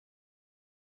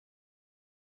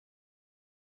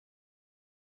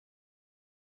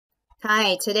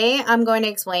Hi, today I'm going to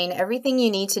explain everything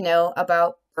you need to know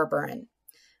about berberine.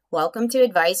 Welcome to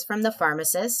Advice from the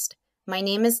Pharmacist. My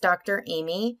name is Dr.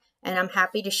 Amy, and I'm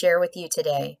happy to share with you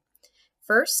today.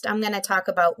 First, I'm going to talk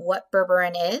about what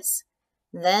berberine is.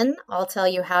 Then I'll tell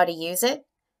you how to use it.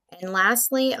 And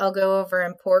lastly, I'll go over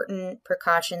important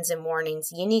precautions and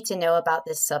warnings you need to know about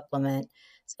this supplement.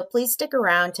 So please stick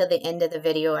around till the end of the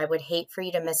video. I would hate for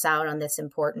you to miss out on this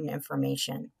important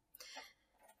information.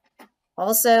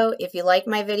 Also, if you like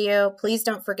my video, please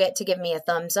don't forget to give me a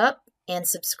thumbs up and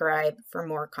subscribe for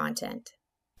more content.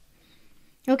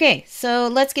 Okay, so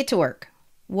let's get to work.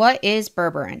 What is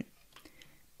berberine?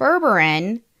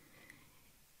 Berberine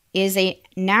is a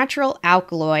natural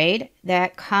alkaloid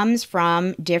that comes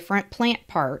from different plant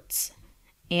parts.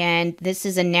 And this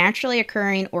is a naturally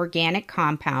occurring organic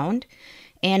compound.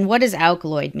 And what does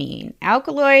alkaloid mean?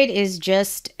 Alkaloid is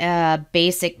just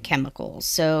basic chemicals.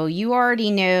 So you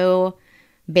already know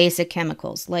basic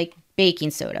chemicals like baking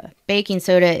soda. Baking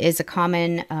soda is a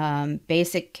common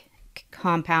basic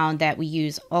compound that we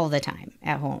use all the time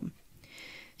at home.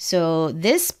 So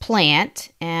this plant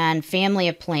and family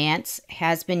of plants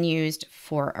has been used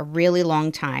for a really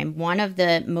long time. One of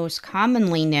the most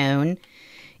commonly known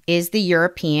is the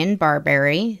European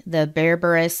barberry, the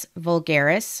Berberis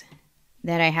vulgaris,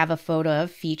 that I have a photo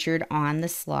of featured on the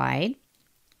slide.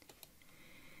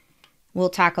 We'll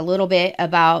talk a little bit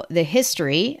about the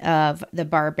history of the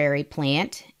barberry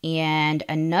plant, and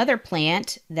another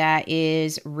plant that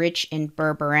is rich in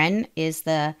berberine is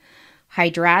the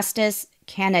Hydrastis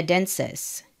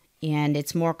canadensis, and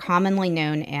it's more commonly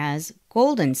known as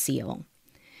golden seal.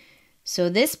 So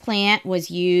this plant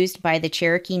was used by the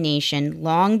Cherokee Nation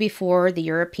long before the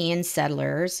European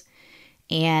settlers,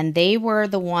 and they were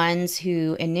the ones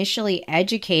who initially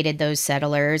educated those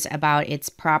settlers about its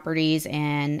properties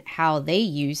and how they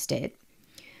used it.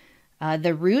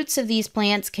 The roots of these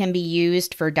plants can be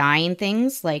used for dyeing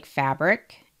things like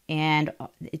fabric, and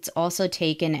it's also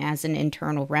taken as an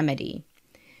internal remedy.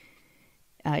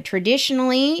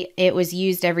 Traditionally, it was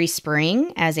used every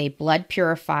spring as a blood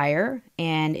purifier,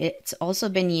 and it's also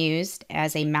been used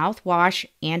as a mouthwash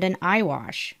and an eye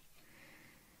wash.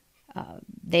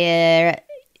 The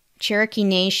Cherokee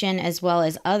Nation, as well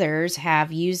as others,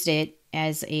 have used it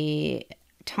as a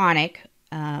tonic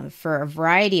for a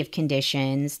variety of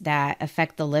conditions that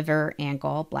affect the liver and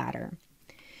gallbladder.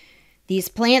 These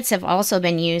plants have also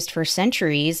been used for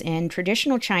centuries in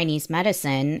traditional Chinese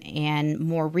medicine, and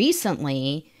more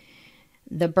recently,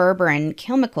 the berberine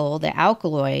chemical, the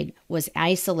alkaloid, was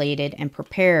isolated and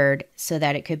prepared so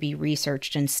that it could be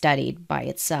researched and studied by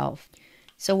itself.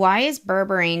 So why is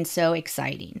berberine so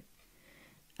exciting?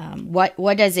 What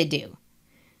does it do?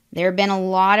 There have been a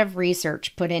lot of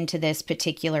research put into this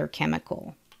particular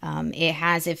chemical. It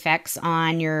has effects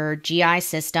on your GI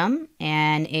system,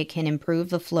 and it can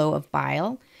improve the flow of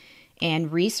bile.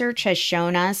 And research has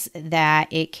shown us that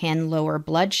it can lower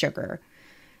blood sugar.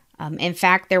 In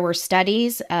fact, there were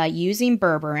studies using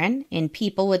berberine in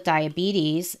people with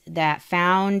diabetes that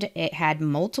found it had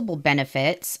multiple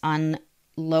benefits on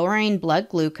lowering blood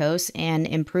glucose and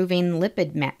improving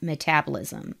lipid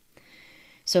metabolism.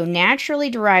 So naturally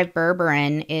derived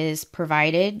berberine is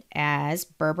provided as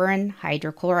berberine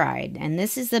hydrochloride, and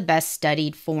this is the best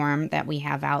studied form that we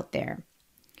have out there.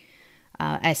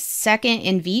 A second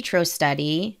in vitro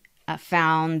study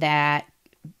found that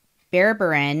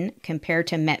berberine compared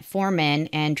to metformin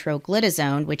and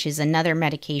troglitazone, which is another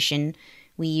medication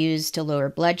we use to lower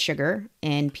blood sugar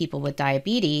in people with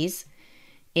diabetes,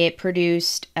 it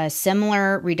produced a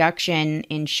similar reduction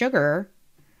in sugar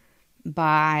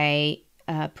by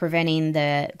preventing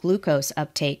the glucose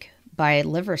uptake by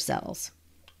liver cells.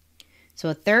 So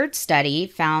a third study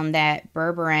found that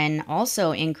berberine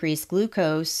also increased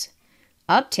glucose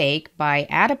uptake by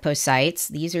adipocytes.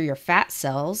 These are your fat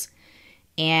cells.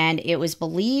 And it was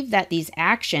believed that these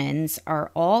actions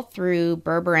are all through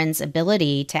berberine's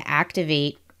ability to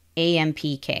activate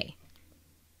AMPK.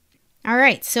 All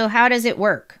right, so how does it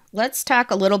work? Let's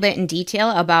talk a little bit in detail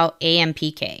about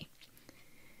AMPK.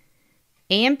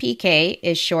 AMPK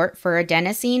is short for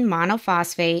adenosine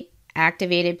monophosphate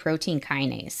activated protein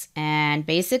kinase. And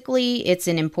basically, it's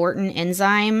an important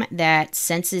enzyme that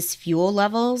senses fuel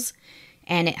levels,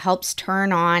 and it helps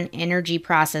turn on energy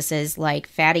processes like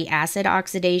fatty acid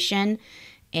oxidation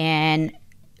and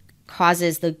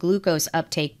causes the glucose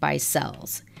uptake by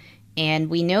cells. And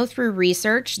we know through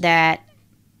research that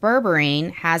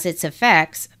berberine has its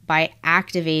effects by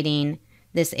activating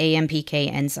this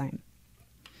AMPK enzyme.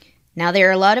 Now, there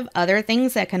are a lot of other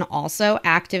things that can also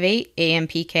activate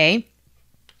AMPK,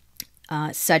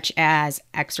 such as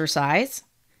exercise,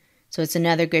 So it's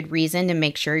another good reason to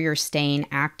make sure you're staying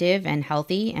active and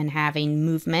healthy and having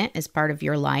movement as part of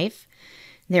your life.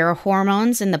 There are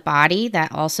hormones in the body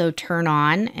that also turn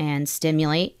on and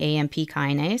stimulate AMP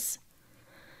kinase.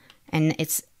 And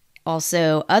it's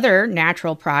also other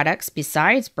natural products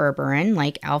besides berberine,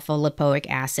 like alpha lipoic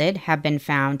acid, have been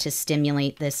found to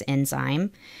stimulate this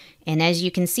enzyme. And as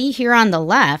you can see here on the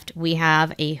left, we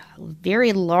have a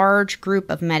very large group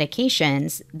of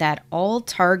medications that all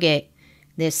target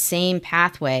this same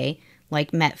pathway,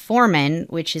 like metformin,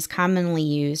 which is commonly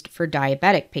used for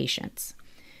diabetic patients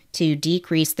to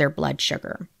decrease their blood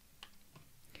sugar.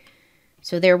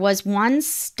 So there was one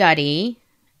study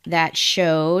that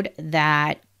showed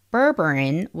that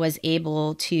berberine was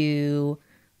able to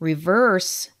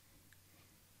reverse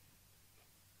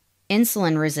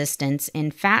insulin resistance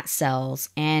in fat cells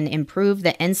and improve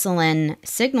the insulin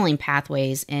signaling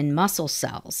pathways in muscle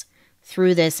cells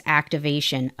through this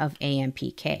activation of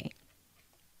AMPK.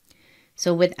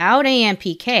 So without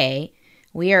AMPK,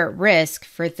 we are at risk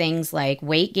for things like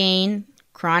weight gain,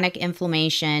 chronic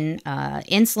inflammation,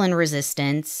 insulin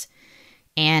resistance,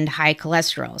 and high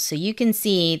cholesterol. So you can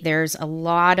see there's a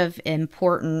lot of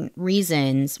important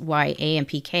reasons why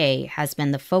AMPK has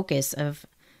been the focus of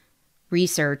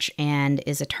research and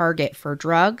is a target for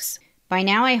drugs. By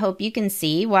now, I hope you can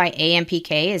see why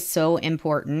AMPK is so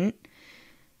important.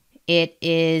 It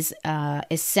is an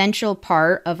essential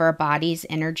part of our body's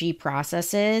energy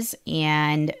processes,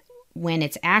 and when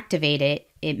it's activated,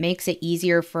 it makes it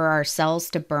easier for our cells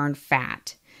to burn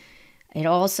fat. It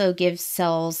also gives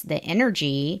cells the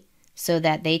energy so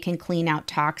that they can clean out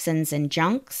toxins and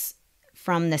junks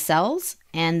from the cells,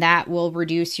 and that will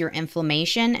reduce your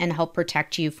inflammation and help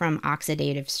protect you from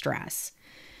oxidative stress.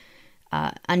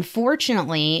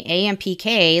 Unfortunately,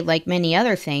 AMPK, like many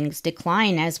other things,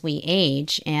 decline as we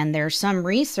age, and there's some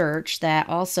research that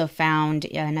also found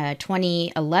in a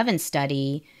 2011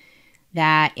 study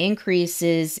that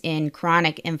increases in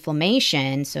chronic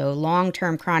inflammation, so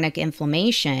long-term chronic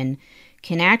inflammation,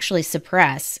 can actually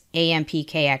suppress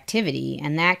AMPK activity,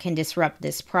 and that can disrupt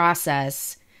this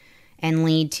process and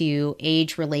lead to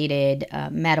age-related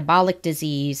metabolic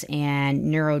disease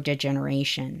and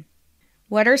neurodegeneration.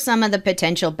 What are some of the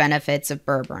potential benefits of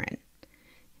berberine?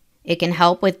 It can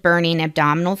help with burning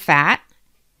abdominal fat.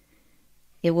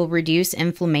 It will reduce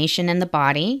inflammation in the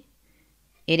body.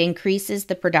 It increases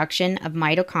the production of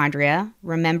mitochondria.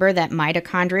 Remember that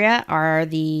mitochondria are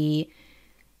the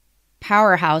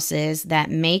powerhouses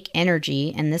that make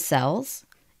energy in the cells.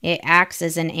 It acts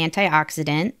as an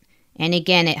antioxidant. And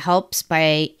again, it helps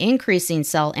by increasing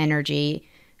cell energy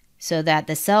so that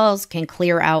the cells can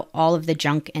clear out all of the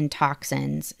junk and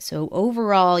toxins. So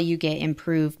overall, you get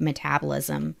improved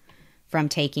metabolism from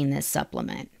taking this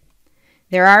supplement.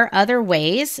 There are other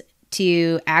ways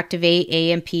to activate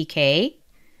AMPK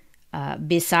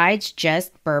besides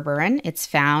just berberine. It's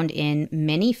found in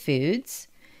many foods.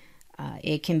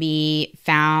 It can be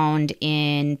found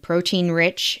in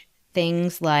protein-rich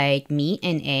things like meat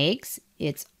and eggs.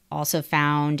 It's also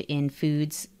found in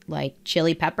foods like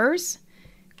chili peppers,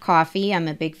 coffee. I'm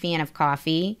a big fan of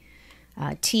coffee,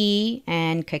 tea,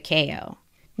 and cacao.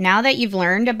 Now that you've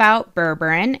learned about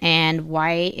berberine and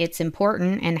why it's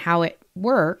important and how it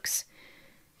works,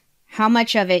 how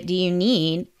much of it do you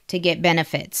need to get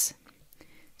benefits?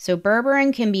 So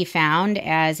berberine can be found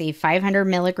as a 500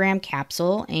 milligram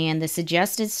capsule, and the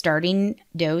suggested starting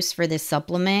dose for this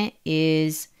supplement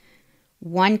is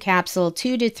 1 capsule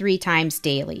 2 to 3 times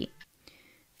daily.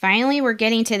 Finally, we're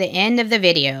getting to the end of the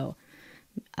video.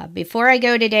 Before I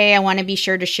go today, I want to be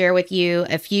sure to share with you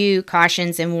a few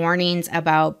cautions and warnings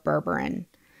about berberine.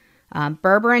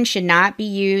 Berberine should not be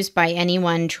used by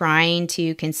anyone trying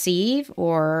to conceive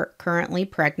or currently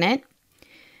pregnant.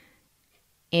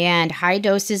 And high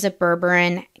doses of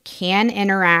berberine can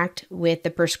interact with the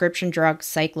prescription drug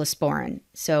cyclosporin.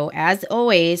 So as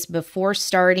always, before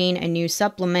starting a new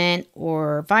supplement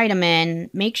or vitamin,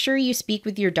 make sure you speak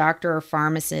with your doctor or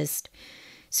pharmacist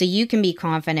so you can be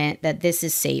confident that this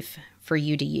is safe for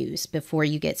you to use before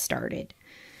you get started.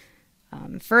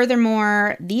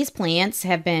 Furthermore, these plants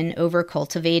have been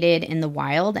overcultivated in the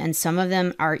wild, and some of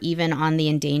them are even on the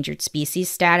endangered species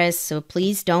status. So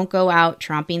please don't go out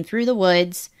tromping through the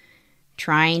woods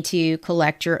trying to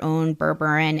collect your own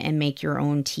berberine and make your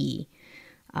own tea.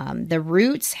 The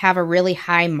roots have a really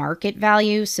high market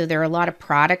value, so there are a lot of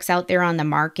products out there on the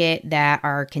market that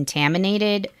are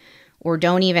contaminated or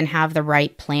don't even have the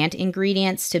right plant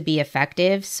ingredients to be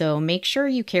effective. So make sure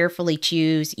you carefully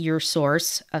choose your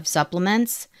source of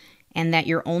supplements and that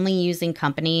you're only using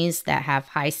companies that have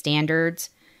high standards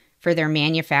for their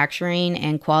manufacturing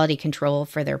and quality control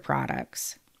for their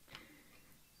products.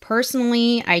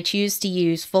 Personally, I choose to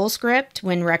use Fullscript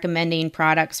when recommending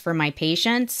products for my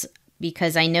patients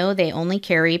because I know they only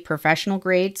carry professional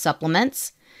grade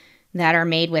supplements that are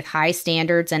made with high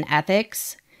standards and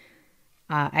ethics.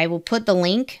 I will put the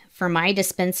link for my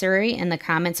dispensary in the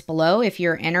comments below. If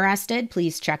you're interested,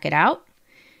 please check it out.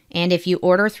 And if you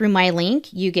order through my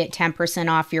link, you get 10%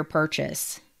 off your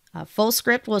purchase.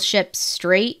 Fullscript will ship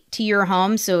straight to your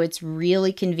home, so it's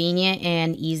really convenient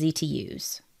and easy to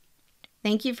use.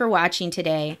 Thank you for watching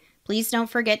today. Please don't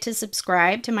forget to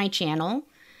subscribe to my channel.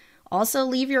 Also,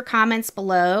 leave your comments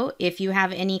below if you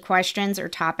have any questions or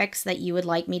topics that you would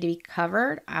like me to be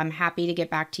covered. I'm happy to get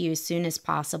back to you as soon as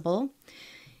possible.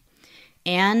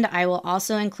 And I will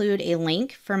also include a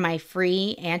link for my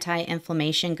free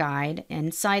anti-inflammation guide.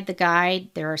 Inside the guide,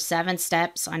 there are 7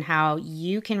 steps on how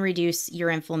you can reduce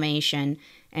your inflammation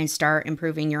and start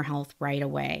improving your health right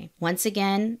away. Once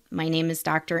again, my name is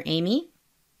Dr. Amy,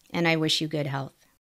 and I wish you good health.